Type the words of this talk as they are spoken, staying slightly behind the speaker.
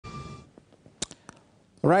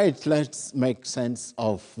Right, let's make sense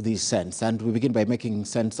of this sense. And we begin by making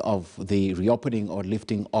sense of the reopening or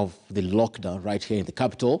lifting of the lockdown right here in the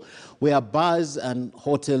capital, where bars and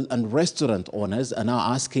hotel and restaurant owners are now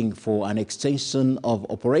asking for an extension of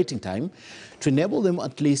operating time to enable them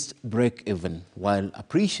at least break even, while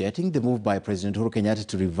appreciating the move by President Uhuru Kenyatta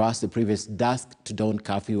to reverse the previous dusk to dawn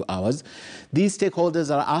curfew hours. These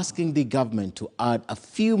stakeholders are asking the government to add a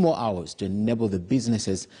few more hours to enable the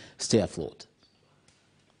businesses stay afloat.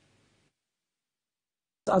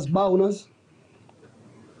 As bar owners,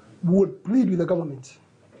 we would plead with the government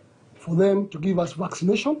for them to give us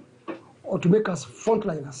vaccination or to make us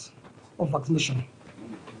frontliners of vaccination.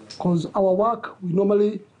 Because our work, we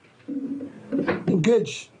normally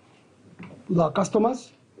engage with our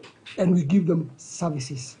customers and we give them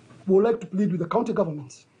services. We would like to plead with the county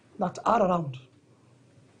governments that are around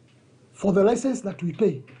for the license that we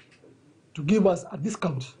pay to give us a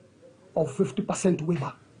discount of 50%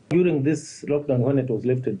 waiver. During this lockdown, when it was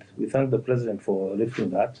lifted, we thank the President for lifting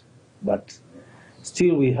that, but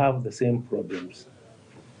still we have the same problems.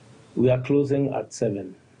 We are closing at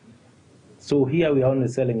 7. So here we are only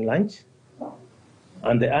selling lunch,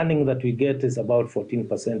 and the earning that we get is about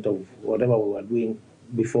 14% of whatever we were doing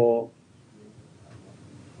before,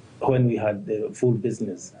 when we had the full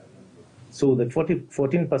business. So the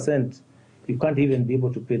 14%, you can't even be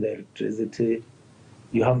able to pay the electricity.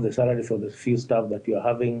 You have the salary for the few staff that you are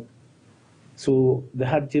having. So the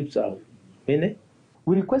hardships are many.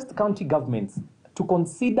 We request county governments to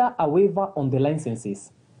consider a waiver on the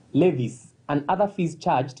licenses, levies, and other fees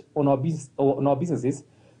charged on our businesses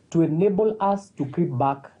to enable us to creep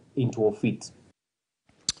back into our feet.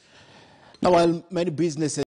 Now, while many businesses